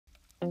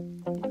Yeah,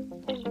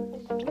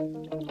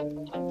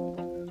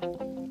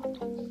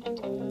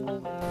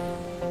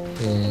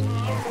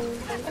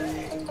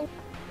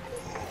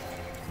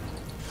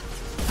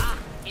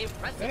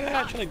 I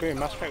actually agree.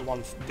 Mass Effect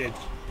 1 did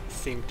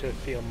seem to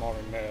feel more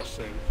immersive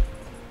than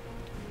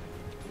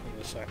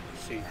the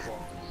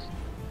sequel.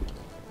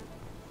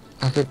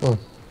 I think, well,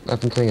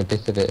 I've been playing a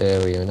bit of it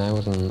earlier and I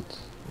wasn't...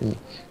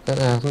 I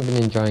haven't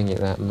been enjoying it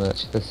that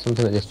much. There's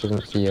something that just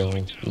doesn't feel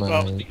mine.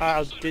 Well,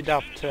 I did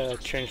have to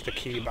change the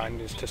key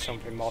bindings to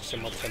something more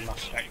similar to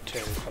Mass Effect 2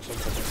 because I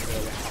wasn't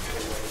really happy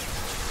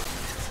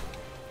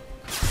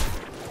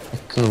with. I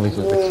couldn't live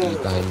with the key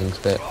bindings,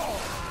 but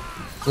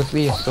with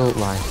the assault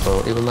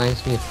rifle, it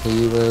reminds me of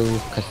Halo,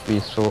 because the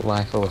assault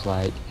rifle was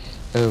like,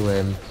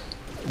 oh,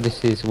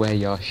 this is where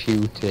you're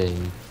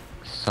shooting,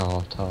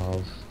 sort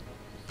of.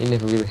 It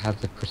never really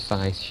had the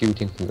precise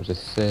shooting thing, it was a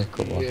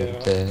circle,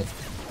 wasn't it?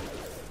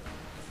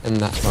 And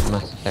that's what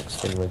Mass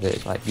Effect's been with it,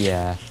 it's like,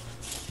 yeah.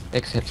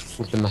 Except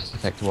with the Mass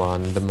Effect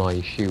 1, the more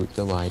you shoot,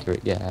 the wider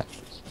it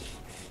gets.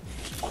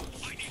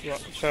 Yeah,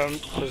 so I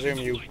presume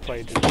you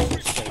played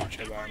the stage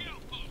then?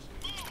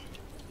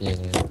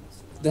 Yeah.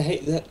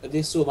 The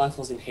assault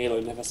rifles in Halo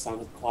never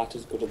sounded quite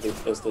as good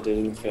as they did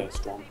in the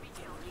first one.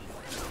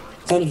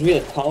 It sounded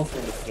really powerful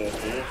in the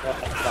first one.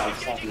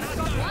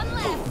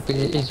 But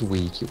it is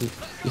weak. The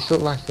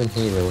assault rifle in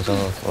Halo was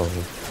awful.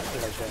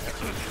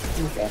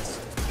 Yes.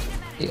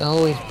 It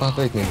always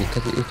bothered me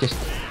because it was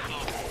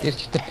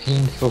just a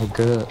painful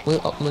go.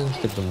 Well,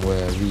 most of them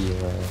were really.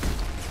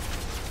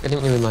 I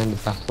didn't really mind the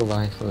battle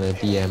rifle and the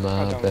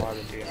DMR, but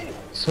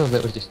some of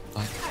it was just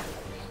like.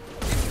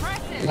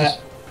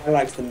 I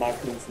liked the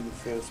Magnum from the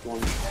first one.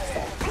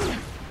 That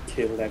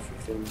killed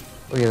everything.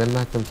 Oh yeah, the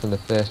Magnum from the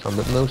first one,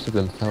 but most of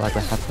them felt like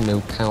they had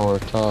no power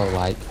at all.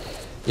 Like,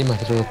 it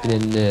might as well have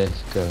been a Nerf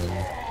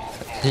gun.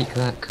 Take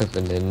that,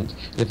 Covenant,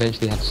 and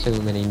eventually had so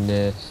many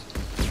Nerf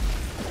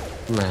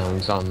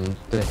rounds on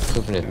the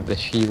Covenant, the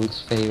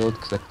shields failed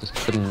because they just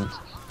couldn't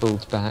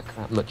hold back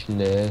that much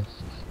Nerf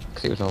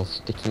because it was all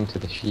sticking to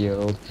the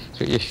shield,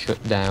 so it just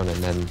shut down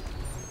and then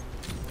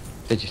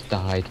they just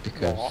died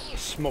because... What?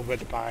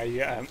 Smothered by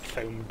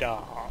foam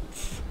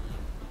darts?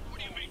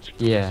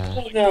 Yeah.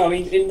 Well, no, I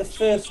mean, in the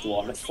first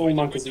one, a full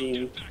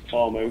magazine,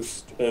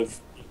 almost, of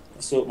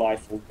assault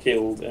rifle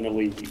killed an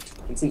elite,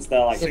 and since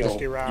they're like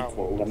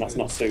equal, then that's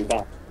not so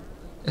bad.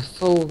 A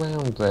full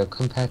round though,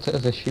 compared to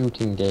other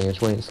shooting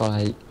games when it's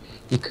like,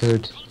 you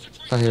could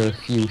fire a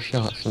few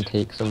shots and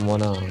take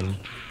someone on.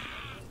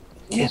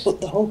 Yeah,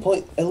 but the whole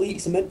point,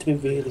 elites are meant to be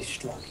really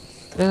strong.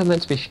 They're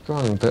meant to be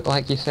strong, but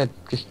like you said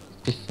just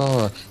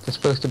before, they're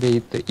supposed to be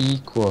the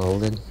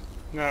equal, and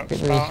no,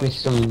 there needs to be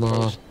some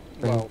more...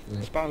 Well,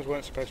 Spartans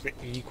weren't supposed to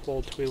be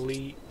equal to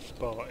elites,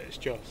 but it's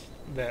just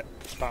that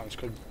Spartans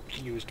could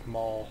use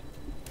more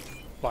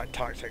like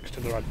tactics to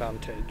their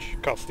advantage,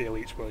 because the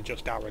elites were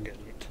just arrogant.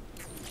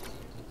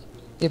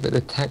 Yeah, but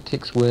the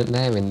tactics weren't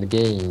there in the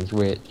games,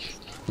 which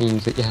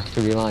means that you have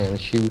to rely on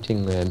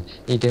shooting them.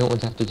 You don't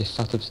want to have to just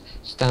sort of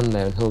stand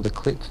there and hold the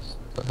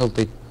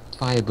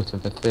fire button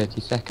for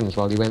 30 seconds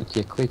while you empty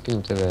a clip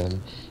into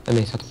them, and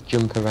they sort of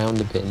jump around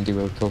a bit and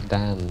do a little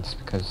dance,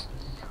 because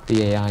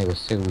the AI was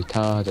so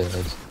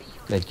retarded.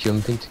 They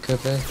jump into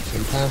cover,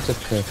 jump out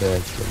of cover,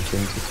 jump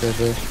into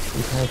cover,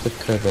 jump out of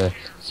cover,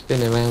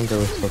 spin around a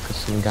little because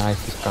some guy's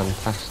just gone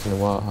past in a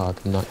warthog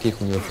and not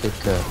giving you a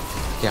pickup,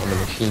 get on a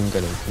machine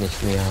gun and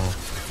finish me off.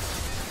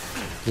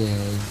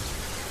 Yay.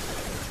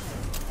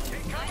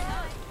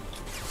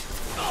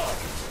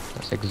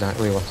 That's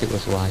exactly what it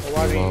was like. Well,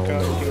 why don't you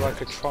go do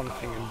like a Tron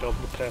thing and build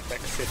the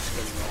perfect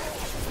system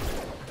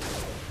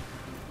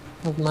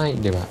there? I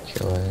might do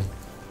actually.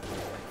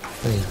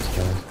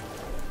 Later.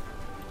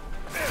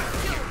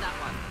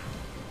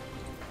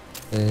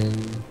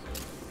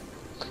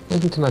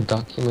 Went into my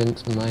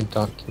documents and my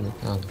document.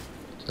 Oh,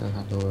 so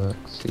have a look.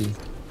 See.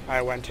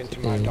 I went into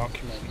my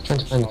documents. Trying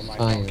to find a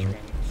file.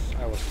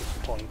 I was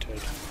disappointed.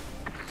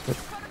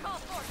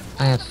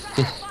 I have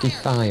 50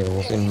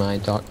 files in my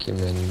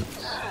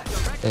documents.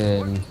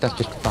 That's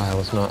just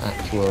files, not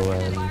actual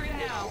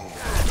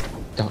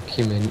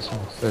documents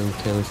or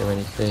photos or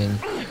anything.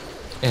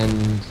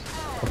 And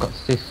I've got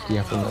 50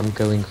 of them I'm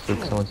going through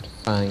because I wanted to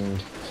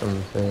find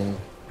something.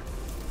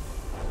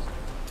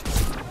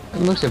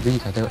 And most of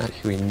these I don't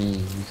actually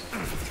need,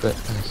 but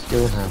I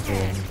still have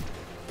one.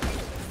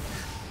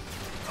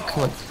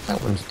 Come on, that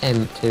one's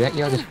empty,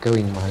 you're just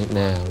going right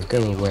now,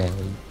 go away. I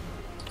think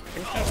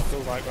I've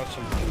still like got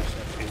some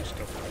DSFE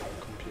stuff on my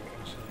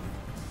computer. So.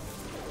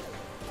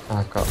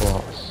 I've got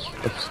lots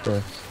of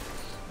stuff.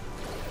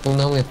 Well,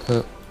 normally I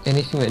put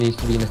anything that needs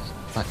to be in a,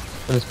 like,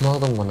 when there's more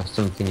than one of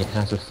something, it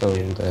has a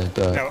folder,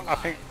 but... No, I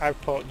think I've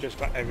put just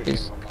about everything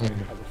on mine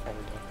has a folder.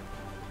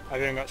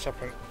 I've even got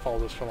separate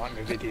folders for like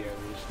my videos.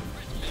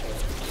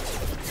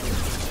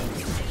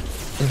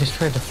 I'm just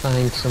trying to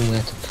find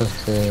somewhere to put,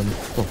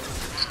 well,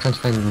 just trying to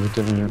find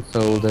redundant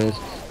folders.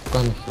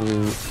 Gone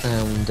through,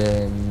 found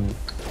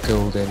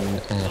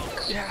Golden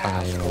X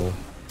file.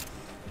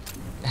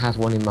 It has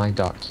one in my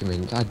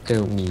document, I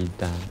don't need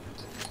that.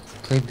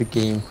 Played the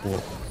game for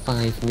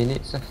 5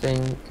 minutes, I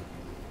think,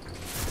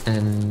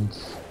 and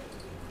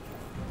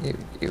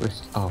it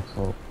was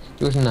awful.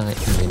 It was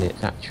 90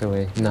 minutes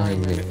actually,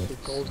 9 minutes.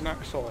 With golden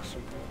axe or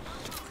something.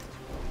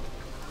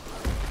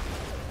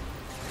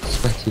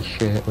 Sweaty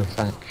shirtless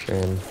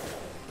action.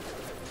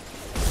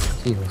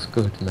 Feels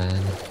good,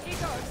 man.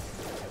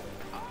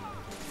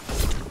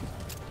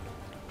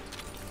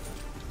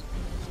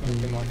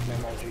 Something like an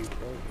MLG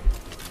Pro.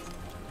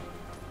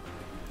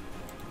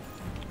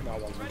 That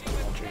wasn't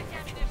MLG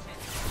actually.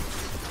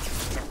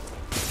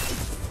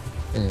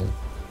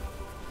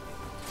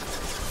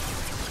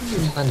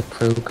 Some kind of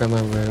program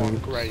I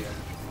wrote. Graham.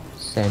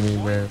 Semi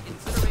wrote.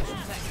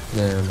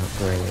 No, not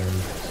Graham.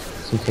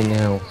 Something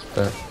else,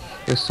 but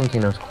it was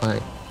something I was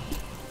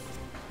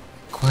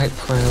quite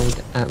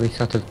proud at the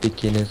sort of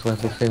beginner's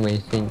level thing where you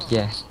think,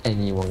 yes,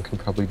 anyone can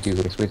probably do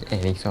this with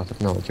any sort of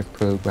knowledge of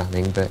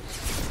programming, but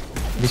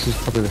this is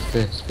probably the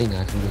first thing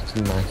I've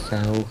written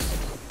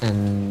myself,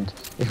 and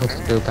if I was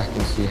to go back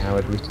and see how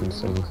I'd written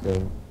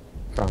something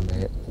from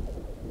it,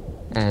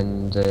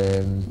 and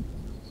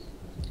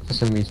for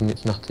some reason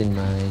it's not in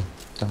my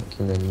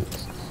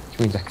documents, which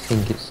means I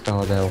think it's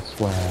stored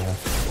elsewhere,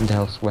 and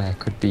elsewhere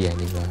could be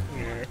anywhere.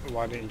 Yeah,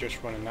 why didn't you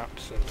just run an app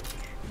search?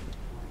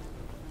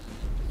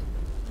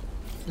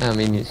 I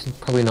mean, it's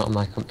probably not on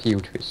my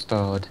computer, it's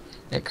stored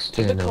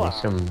externally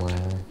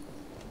somewhere.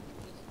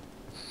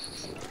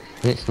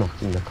 It's not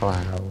in the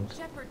cloud.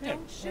 Shepard,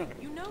 don't shoot.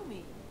 You know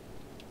me.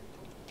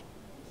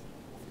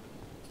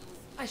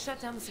 I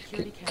shut down the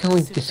security cameras. Can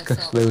we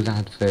discuss those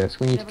adverts?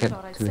 We need to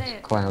get to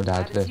this cloud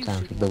advert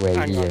out of the way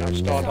here and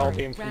stored all the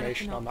now.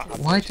 information on that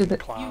Why advert in did the it?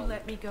 cloud. You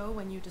let me go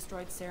when you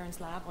destroyed Saren's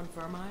lab on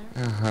Vermeer.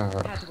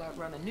 Had to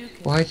outrun a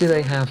nuke. Why do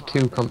they have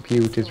two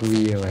computers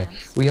really?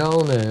 We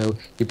all know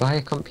you buy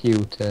a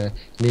computer,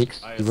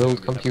 makes your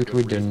old computer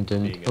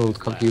redundant, old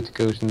computer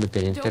goes in the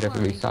bin instead of a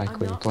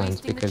recycling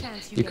plant because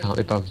you can't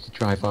be bothered to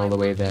drive all the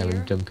way there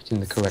and dump it in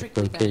the correct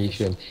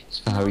location. It's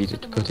far easier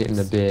to put it in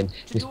the bin,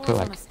 just put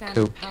like a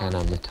Coke can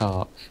on the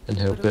top and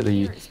hope that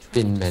the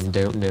bin men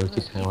don't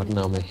notice how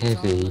abnormally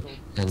heavy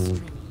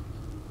and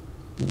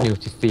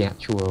notice the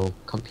actual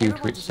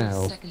computer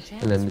itself,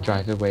 and then they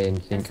drive away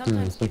and think,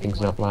 something's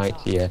not right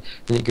here,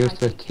 and it goes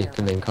to a tip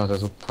and then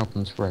causes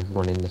problems for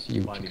everyone in the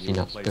future because you're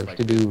not supposed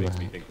to do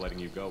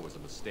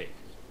that.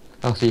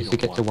 Also, you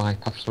forget to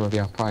wipe off some of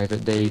your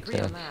private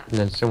data, and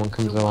then someone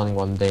comes along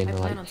one day and they're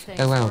like,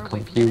 oh well,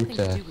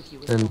 computer,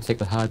 and then they take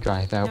the hard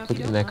drive out, put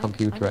it in their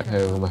computer at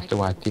home after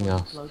wiping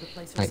off,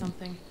 like,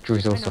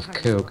 drizzles of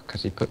Coke,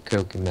 because you put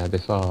Coke in there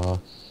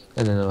before,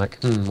 and then they're like,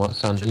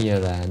 what's on here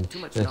then?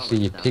 And they see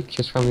your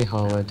pictures from your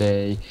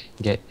holiday,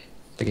 they get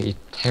your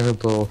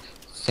terrible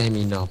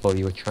semi-novel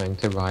you were trying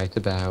to write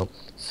about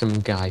some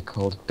guy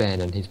called Ben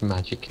and his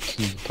magic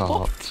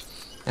teapot,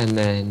 and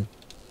then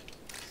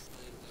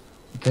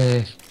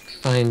they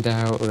find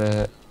out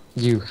that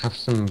you have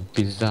some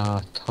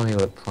bizarre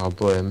toilet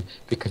problem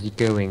because you're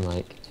going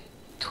like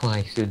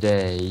twice a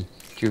day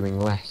during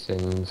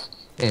lessons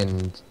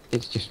and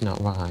it's just not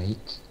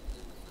right.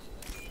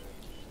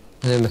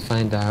 And then they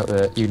find out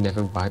that you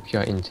never wiped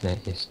your internet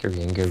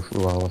history and go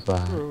through all of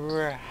that.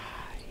 Right.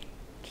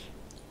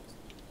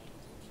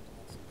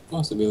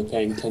 Must have been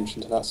paying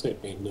attention to that, so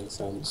it made no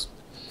sense.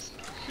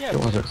 Yeah, It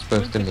wasn't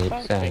supposed to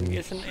make sense.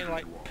 Isn't it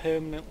like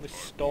permanently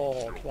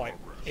stored like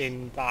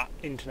in that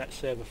internet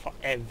server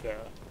forever?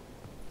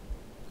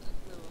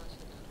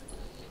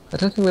 I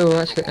don't think they were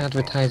actually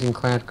advertising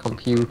cloud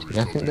computing,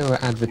 I think they were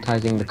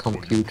advertising the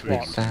computer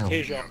itself.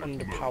 Here's your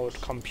underpowered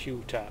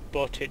computer,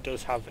 but it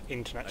does have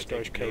internet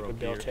storage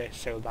capability,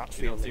 so that's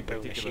the only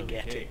bonus you're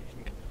getting.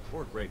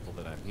 We're grateful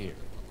that I'm here.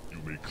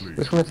 It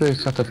was one of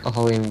those sort of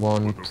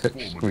all-in-one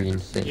touchscreen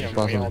things, Yeah, we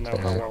wasn't all know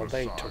how it? well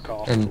they took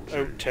off.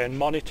 And Turn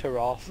monitor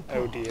off,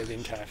 oh dear, the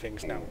entire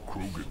thing's now.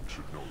 Krogan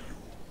should know you.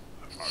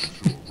 I'm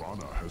sure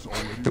Rana has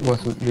already... it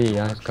wasn't me,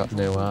 I've got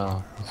no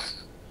arms.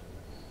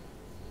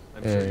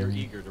 I'm sure you're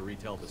eager to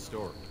retell the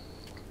story.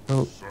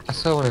 Well, I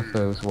saw one of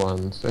those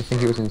ones, I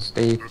think it was in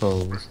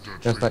Staples.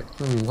 I was like,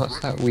 what's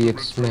that weird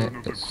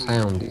sound?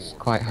 It's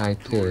quite high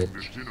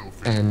pitched.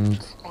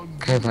 And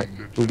kind of like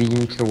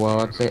leaned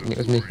towards it, and it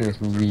was making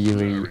this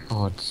really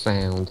odd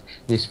sound.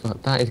 And you just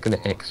thought, that is going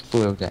to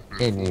explode at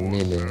any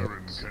minute.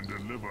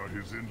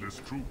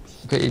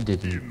 But it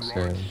didn't,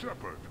 so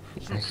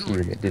I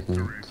assume it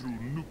didn't.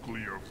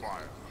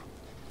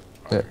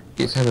 But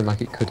it sounded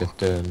like it could have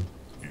done.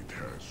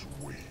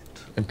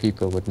 And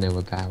people would know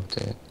about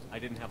it. I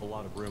didn't have a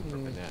lot of room for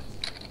finesse.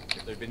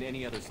 If there'd been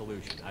any other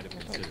solution, I'd have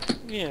considered it.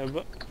 Yeah,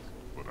 but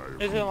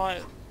isn't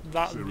like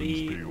that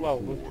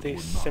with the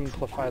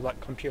simplified like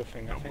computer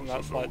thing, I think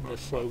that's like the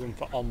slogan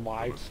for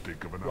OnLive,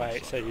 where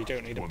it says you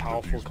don't need a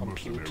powerful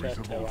computer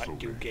to like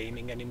do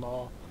gaming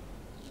anymore.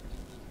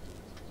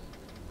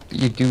 But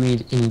you do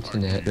need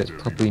internet, that's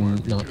probably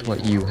not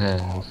what you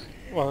have.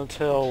 Well,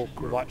 until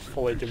like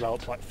fully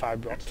developed like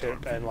fibre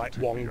optic and like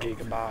 1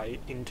 gigabyte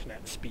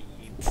internet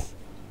speeds.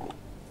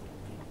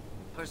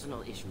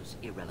 Personal issues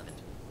irrelevant.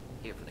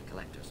 Here for the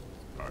collectors.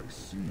 I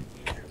see.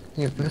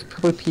 Yeah, there's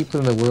probably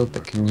people in the world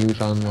that can use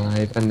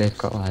OnLive and they've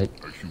got like,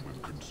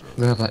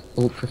 they have like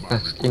ultra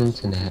fast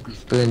internet,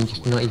 but then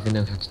just not even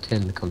know how to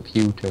turn the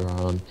computer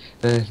on.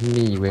 There's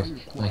me with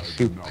my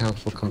super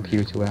powerful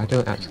computer where I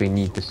don't actually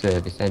need the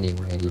service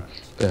anyway,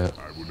 but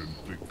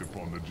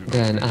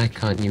then I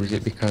can't use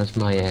it because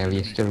my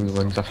area still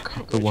runs off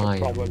copper wires.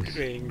 Which are probably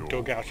being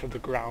dug out of the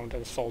ground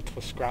and sold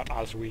for scrap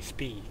as we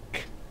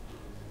speak.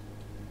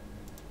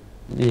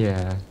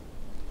 Yeah.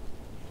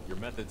 Your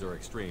methods are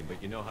extreme,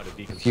 but you know how to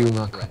deconstruct A few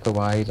more the threat. copper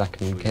wires, I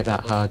can get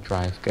that hard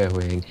drive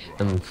going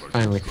and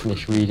finally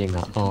finish reading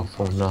that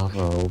awful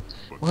novel.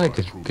 Why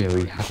does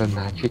Billy have a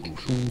magic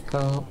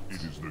teapot?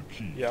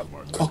 Yep.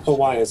 Copper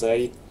wires,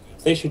 eh?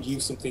 They should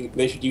use something.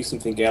 They should use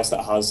something else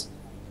that has,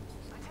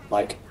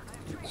 like,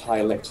 high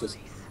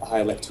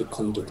electric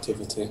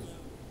conductivity.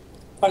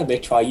 Why don't they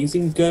try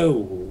using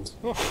gold?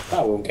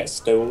 That won't get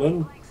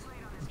stolen.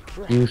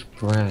 Use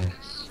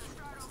brass.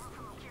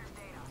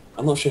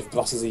 I'm not sure if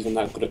brass is even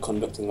that good at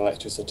conducting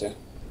electricity.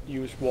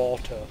 Use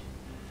water.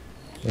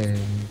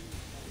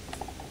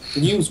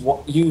 Use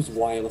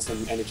wireless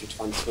and energy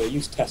transfer.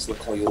 Use Tesla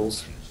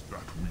coils.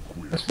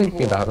 I was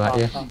thinking about that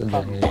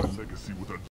yesterday.